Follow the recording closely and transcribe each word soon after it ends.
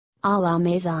A La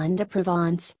Maison de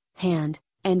Provence, hand,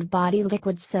 and body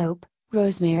liquid soap,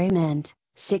 Rosemary mint,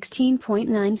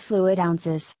 16.9 fluid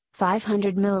ounces,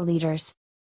 500 milliliters.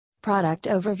 Product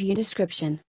overview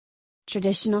description.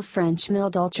 Traditional French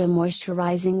milled ultra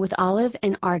moisturizing with olive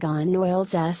and argan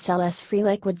oils SLS free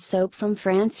liquid soap from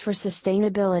France for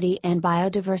sustainability and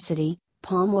biodiversity,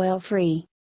 palm oil free.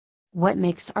 What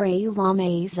makes our A La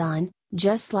Maison,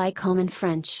 just like home in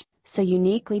French, so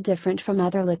uniquely different from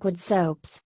other liquid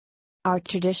soaps? Our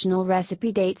traditional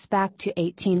recipe dates back to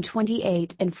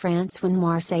 1828 in France when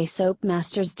Marseille soap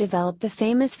masters developed the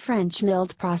famous French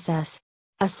milled process.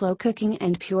 A slow cooking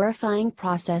and purifying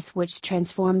process which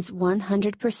transforms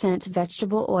 100%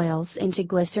 vegetable oils into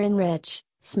glycerin-rich,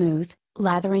 smooth,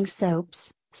 lathering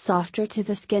soaps, softer to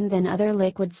the skin than other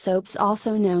liquid soaps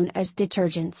also known as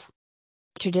detergents.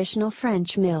 Traditional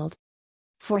French milled.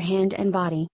 For hand and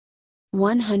body.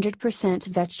 100%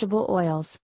 vegetable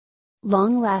oils.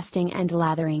 Long-lasting and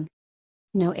lathering.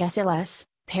 No SLS,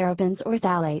 parabens or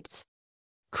phthalates.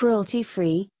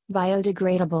 Cruelty-free,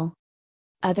 biodegradable.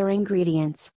 Other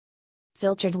ingredients.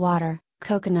 Filtered water,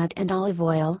 coconut and olive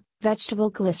oil, vegetable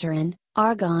glycerin,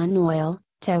 argan oil,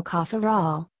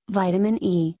 tocopherol, vitamin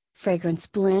E, fragrance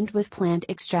blend with plant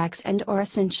extracts and or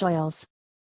essential oils.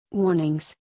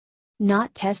 Warnings.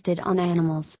 Not tested on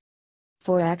animals.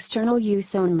 For external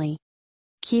use only.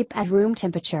 Keep at room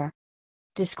temperature.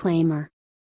 Disclaimer.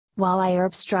 While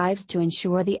iHerb strives to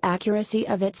ensure the accuracy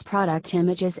of its product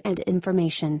images and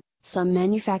information, some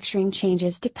manufacturing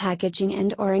changes to packaging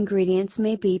and or ingredients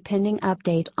may be pending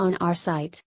update on our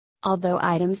site. Although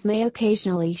items may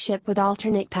occasionally ship with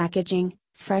alternate packaging,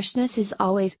 freshness is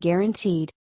always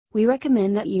guaranteed. We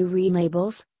recommend that you read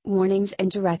labels, warnings and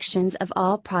directions of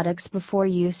all products before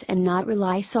use and not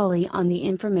rely solely on the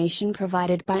information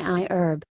provided by iHerb.